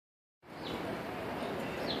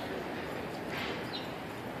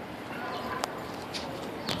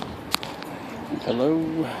Hello,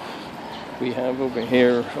 we have over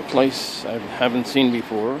here a place I haven't seen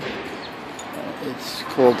before. It's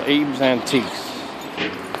called Abe's Antiques.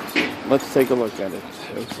 Let's take a look at it.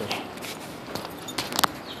 Okay.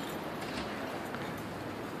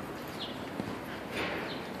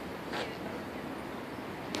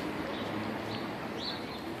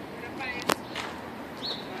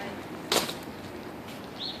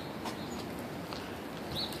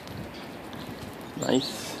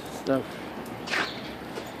 Nice stuff.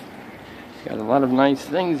 Got a lot of nice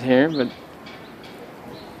things here, but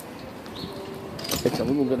it's a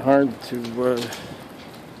little bit hard to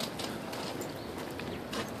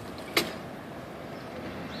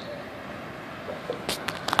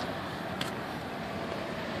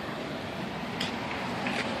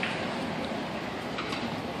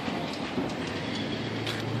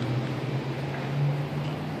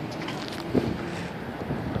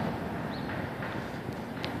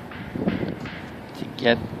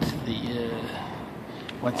get the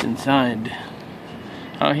what's inside.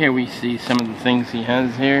 Oh, here we see some of the things he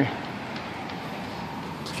has here.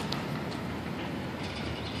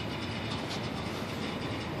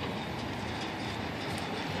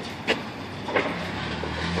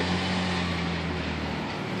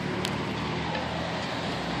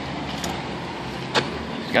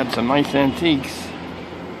 He's got some nice antiques.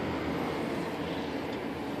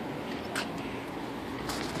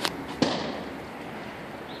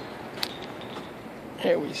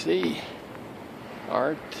 Here we see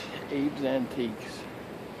Art, Abe's Antiques.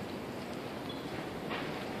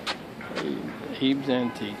 Abe's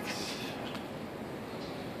Antiques.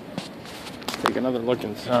 Take another look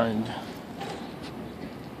inside.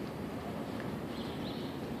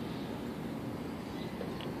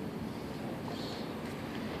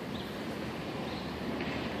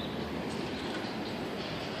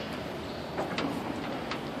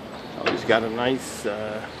 Oh, he's got a nice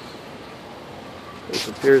this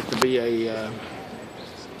appears to be a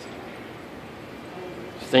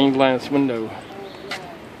stained glass window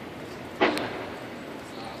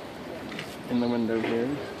in the window here.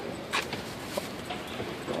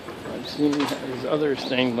 I've seen his other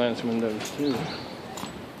stained glass windows too.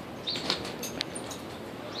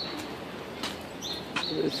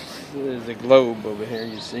 This is a globe over here,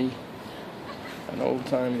 you see. An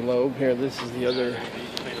old-time globe. Here, this is the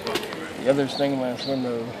other stained glass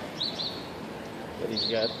window that he's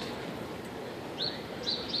got.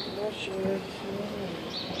 Not sure.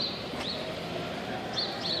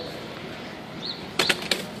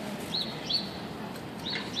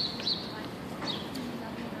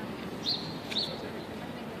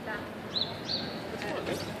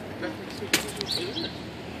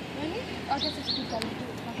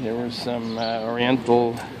 There were some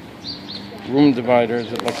oriental room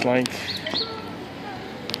dividers, it looks like.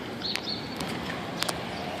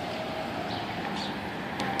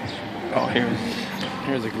 Oh,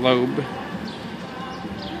 here's a globe,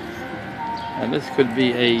 and this could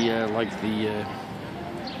be a like the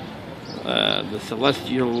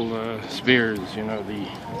celestial spheres, you know, the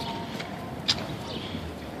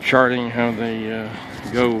charting how they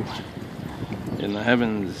go in the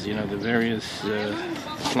heavens, you know, the various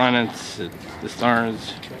planets, the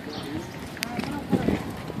stars.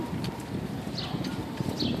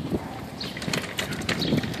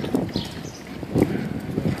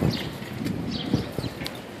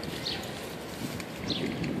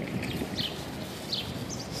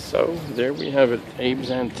 So, there we have it,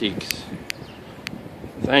 Abe's Antiques.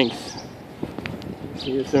 Thanks.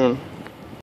 See you soon.